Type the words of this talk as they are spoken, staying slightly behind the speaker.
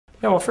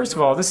Yeah, well, first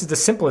of all, this is the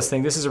simplest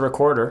thing. This is a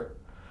recorder.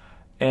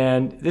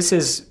 And this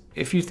is,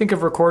 if you think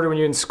of a recorder when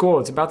you're in school,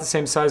 it's about the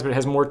same size, but it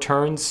has more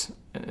turns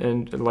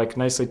and like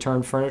nicely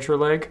turned furniture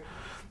leg.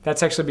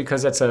 That's actually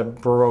because that's a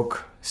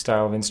Baroque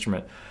style of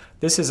instrument.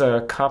 This is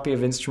a copy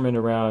of instrument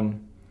around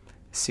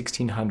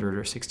 1600 or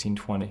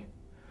 1620.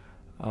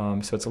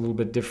 So it's a little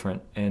bit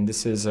different. And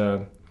this is,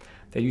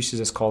 they used to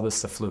just call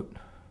this the flute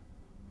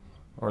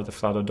or the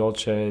flauto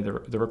dolce.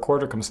 The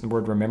recorder comes from the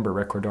word remember,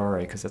 recordare,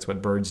 because that's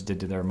what birds did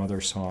to their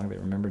mother's song. They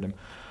remembered him.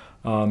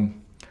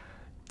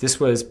 This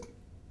was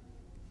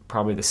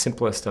probably the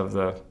simplest of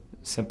the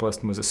simplest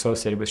and was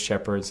associated with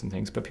shepherds and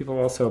things, but people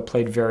also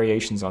played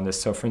variations on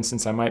this. So for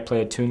instance, I might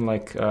play a tune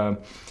like,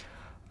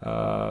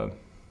 I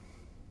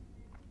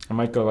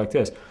might go like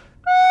this.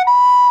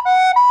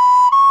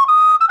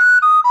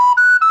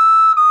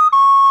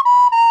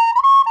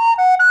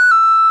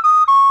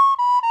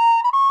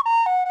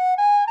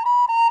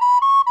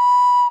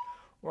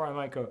 Or I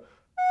might go.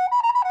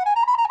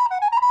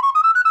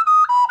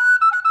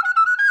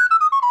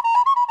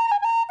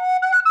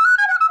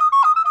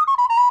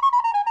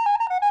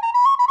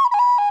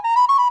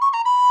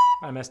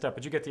 I messed up,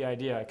 but you get the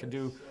idea. I could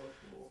do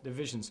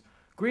divisions.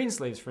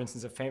 Greensleeves, for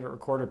instance, a favorite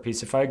recorder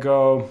piece. If I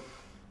go...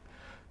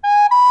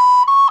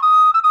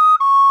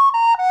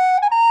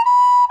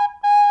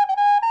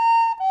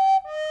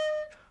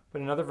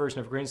 But another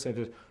version of Greensleeves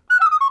is...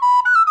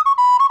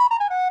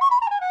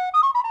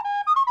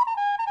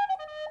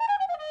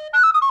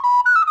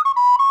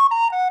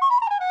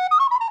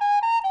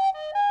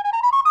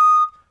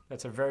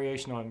 That's a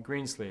variation on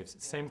Greensleeves.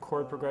 Same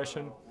chord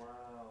progression.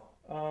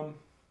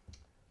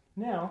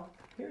 Now,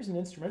 here's an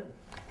instrument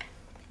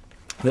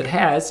that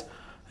has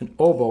an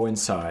oboe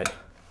inside.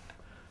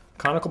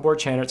 Conical board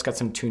chanter. It's got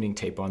some tuning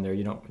tape on there.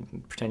 You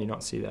don't pretend you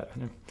don't see that.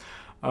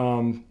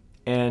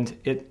 And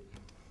it.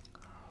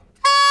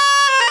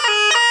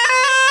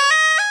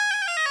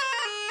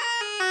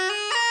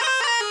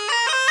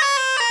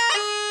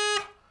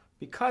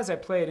 Because I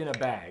play it in a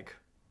bag,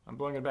 I'm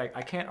blowing in a bag.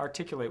 I can't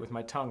articulate with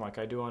my tongue like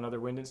I do on other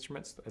wind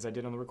instruments, as I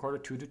did on the recorder.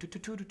 Two, two, two, two,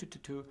 two, two, two, two,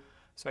 two.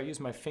 So I use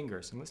my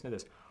fingers. And listen to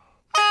this.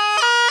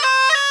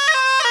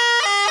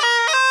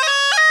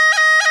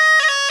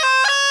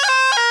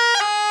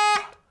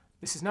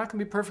 This is not going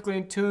to be perfectly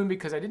in tune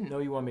because I didn't know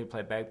you wanted me to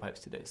play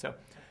bagpipes today. So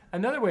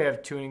another way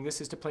of tuning this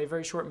is to play a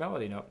very short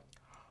melody note.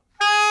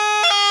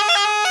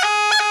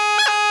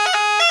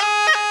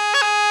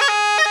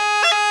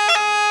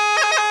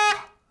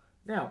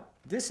 Now,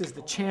 this is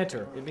the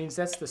chanter. It means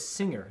that's the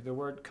singer. The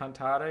word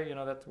cantare, you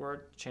know that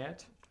word,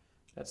 chant?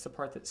 That's the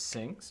part that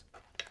sings.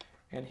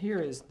 And here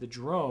is the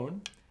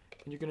drone.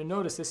 And you're going to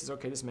notice this is,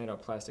 okay, this is made out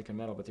of plastic and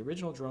metal, but the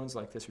original drones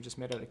like this are just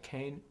made out of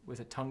cane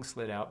with a tongue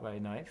slit out by a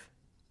knife.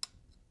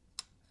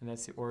 And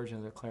that's the origin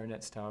of the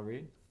clarinet style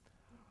reed.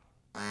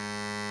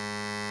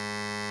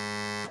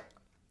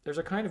 There's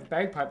a kind of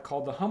bagpipe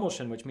called the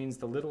Hummelchen, which means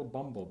the little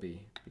bumblebee,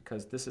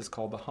 because this is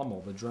called the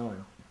Hummel, the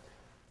drone.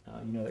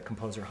 You know that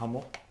composer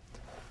Hummel.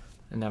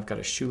 And now I've got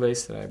a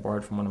shoelace that I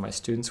borrowed from one of my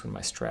students when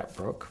my strap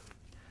broke.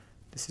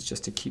 This is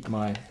just to keep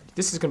my...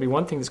 This is going to be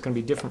one thing that's going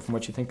to be different from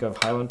what you think of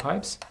Highland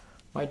pipes.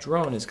 My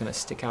drone is going to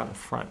stick out in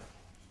front.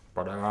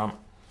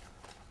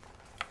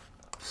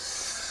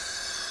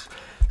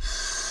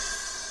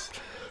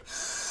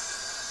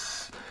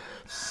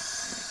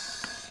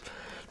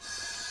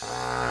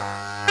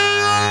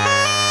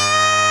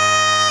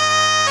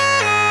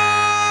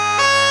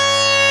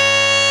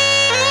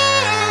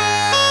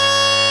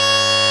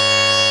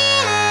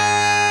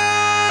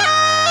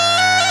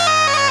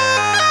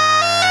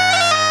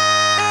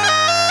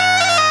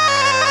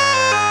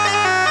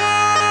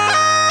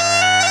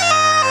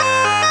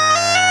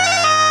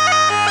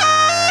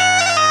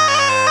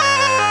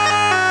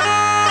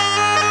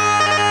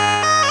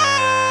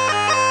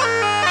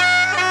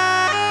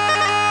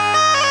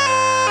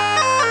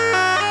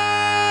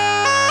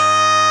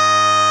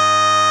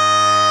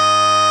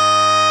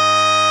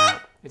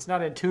 It's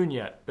not in tune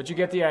yet, but you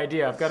get the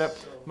idea. I've got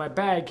my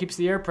bag keeps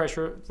the air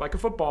pressure like a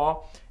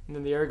football, and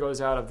then the air goes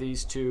out of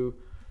these two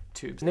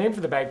tubes. The name for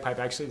the bagpipe,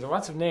 actually, there are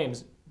lots of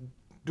names.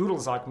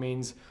 Dudelsack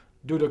means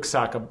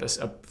duduksak,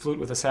 a flute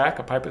with a sack,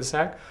 a pipe with a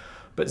sack.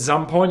 But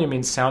zamponia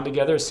means sound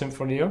together,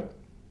 symphonia.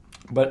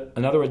 But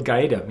another word,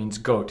 gaida, means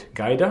goat.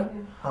 Gaida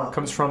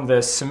comes from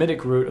the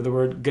Semitic root of the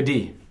word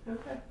gadi.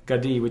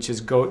 Gadi, which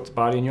is goat's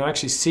body, and you'll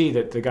actually see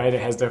that the gaida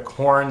has the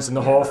horns and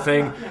the whole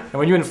thing. And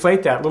when you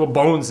inflate that, little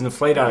bones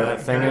inflate out of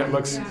that thing, and it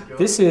looks...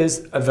 This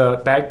is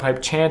the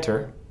bagpipe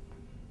chanter,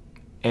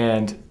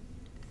 and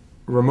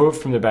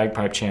removed from the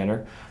bagpipe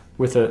chanter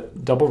with a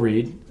double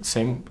reed,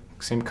 same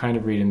kind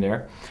of reed in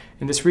there.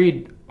 And this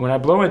reed, when I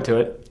blow into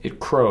it, it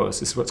crows.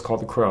 This is what's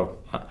called the crow.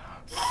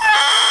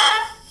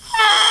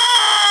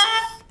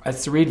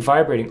 That's the reed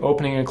vibrating,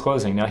 opening and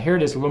closing. Now here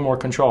it is a little more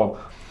control.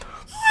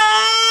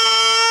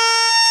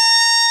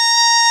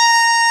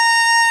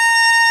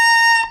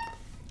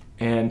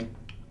 And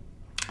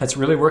that's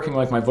really working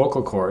like my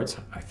vocal cords,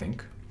 I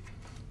think.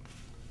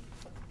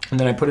 And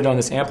then I put it on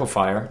this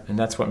amplifier, and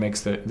that's what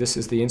makes this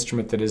is the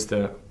instrument that is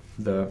the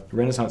the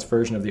Renaissance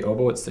version of the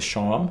oboe. It's the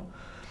Shawm.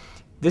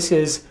 This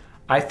is,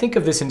 I think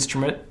of this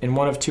instrument in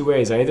one of two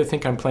ways. I either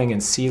think I'm playing in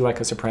C like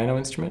a soprano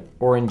instrument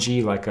or in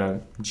G like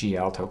a G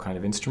alto kind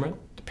of instrument,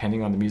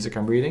 depending on the music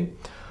I'm reading.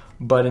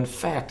 But in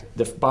fact,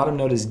 the bottom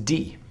note is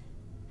D.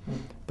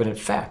 But in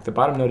fact, the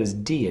bottom note is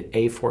D at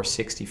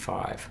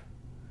A465,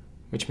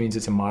 which means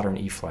it's a modern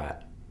E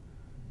flat.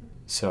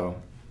 So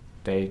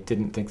they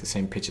didn't think the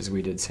same pitch as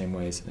we did, same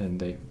ways, and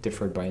they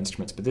differed by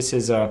instruments. But this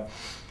is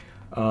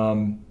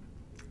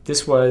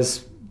this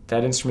was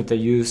that instrument they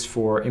used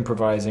for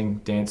improvising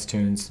dance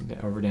tunes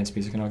over dance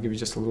music, and I'll give you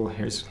just a little.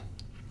 Here's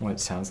what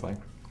it sounds like.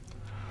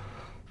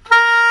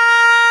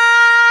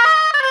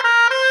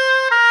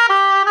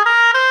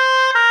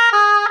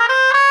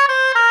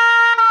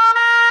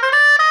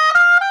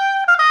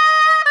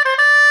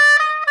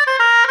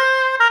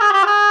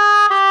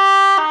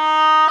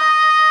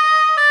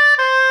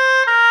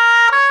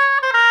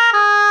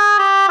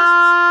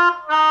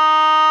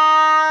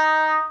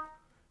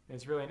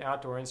 It's really an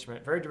outdoor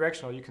instrument, very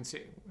directional. You can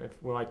see,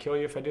 will I kill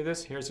you if I do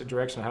this? Here's a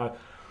direction of how.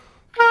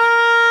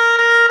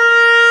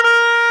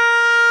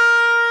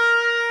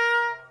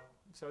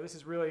 So this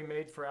is really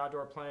made for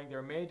outdoor playing.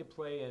 They're made to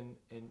play in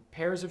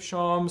pairs of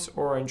shawms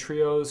or in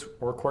trios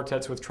or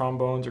quartets with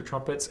trombones or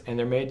trumpets, and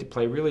they're made to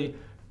play really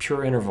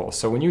pure intervals.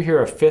 So when you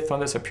hear a fifth on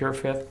this, a pure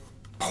fifth,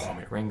 boom,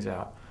 it rings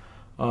out.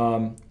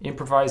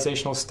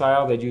 Improvisational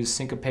style, they'd use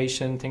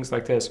syncopation, things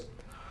like this.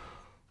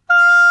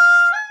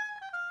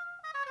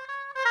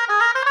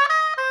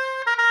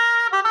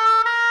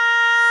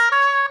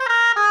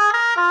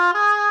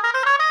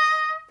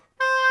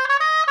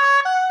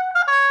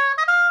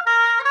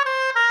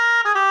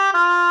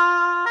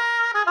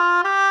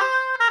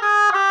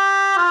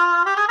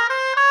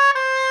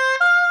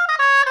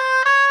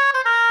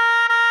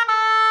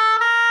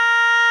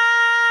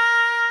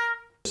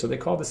 So they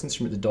call this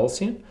instrument the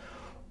dulcian,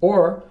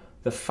 or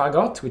the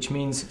fagot, which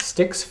means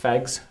sticks,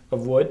 fags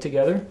of wood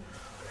together,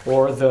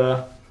 or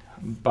the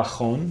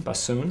bajon,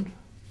 bassoon.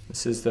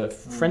 This is the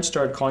French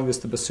started calling this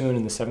the bassoon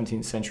in the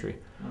 17th century.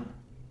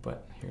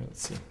 But here,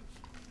 let's see.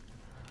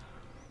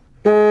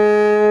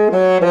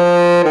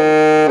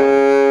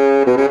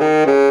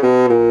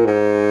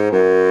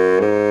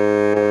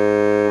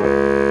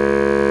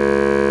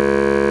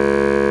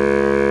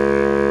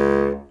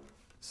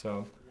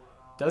 So,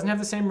 doesn't have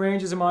the same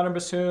range as a modern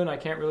bassoon. I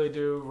can't really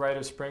do rite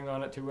of spring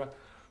on it too well.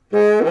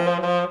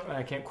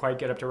 I can't quite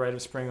get up to rite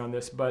of spring on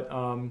this, but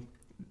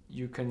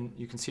you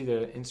can see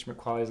the instrument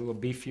quality is a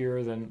little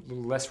beefier, than a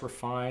little less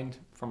refined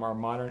from our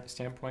modern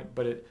standpoint,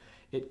 but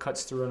it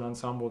cuts through an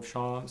ensemble of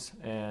shawms,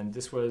 and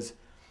this was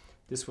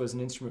an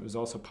instrument that was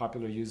also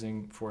popular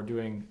using for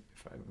doing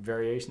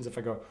variations. If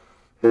I go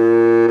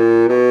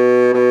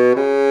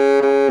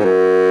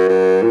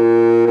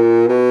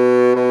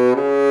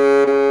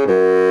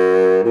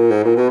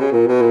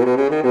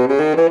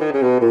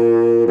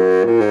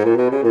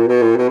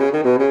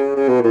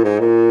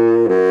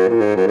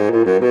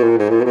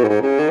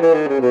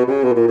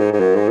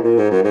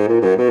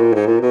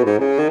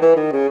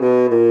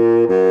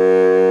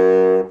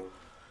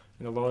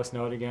and the lowest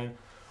note again.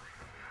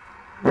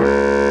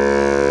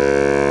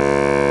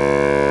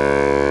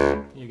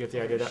 You get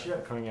the idea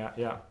that coming out,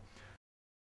 yeah.